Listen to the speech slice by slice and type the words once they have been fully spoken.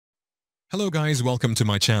Hello guys, welcome to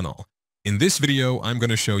my channel. In this video, I'm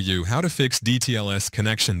going to show you how to fix DTLS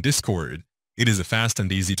connection Discord. It is a fast and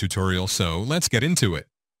easy tutorial, so let's get into it.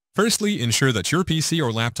 Firstly, ensure that your PC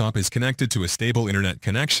or laptop is connected to a stable internet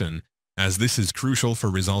connection, as this is crucial for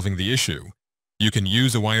resolving the issue. You can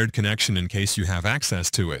use a wired connection in case you have access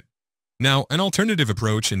to it. Now, an alternative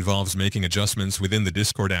approach involves making adjustments within the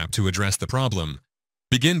Discord app to address the problem.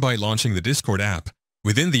 Begin by launching the Discord app.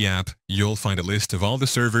 Within the app, you'll find a list of all the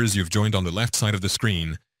servers you've joined on the left side of the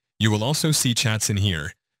screen. You will also see chats in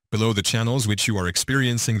here. Below the channels which you are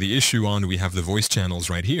experiencing the issue on, we have the voice channels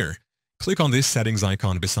right here. Click on this settings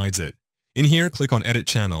icon besides it. In here, click on Edit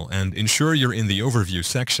Channel and ensure you're in the Overview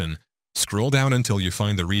section. Scroll down until you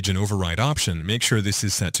find the Region Override option. Make sure this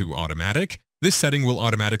is set to Automatic. This setting will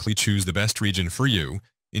automatically choose the best region for you,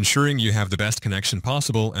 ensuring you have the best connection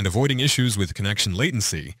possible and avoiding issues with connection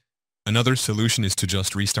latency. Another solution is to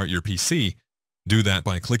just restart your PC. Do that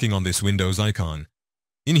by clicking on this Windows icon.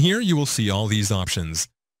 In here, you will see all these options.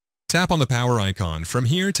 Tap on the power icon. From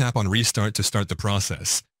here, tap on Restart to start the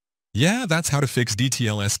process. Yeah, that's how to fix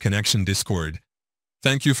DTLS connection Discord.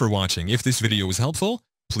 Thank you for watching. If this video was helpful,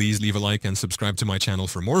 please leave a like and subscribe to my channel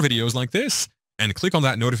for more videos like this, and click on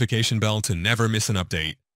that notification bell to never miss an update.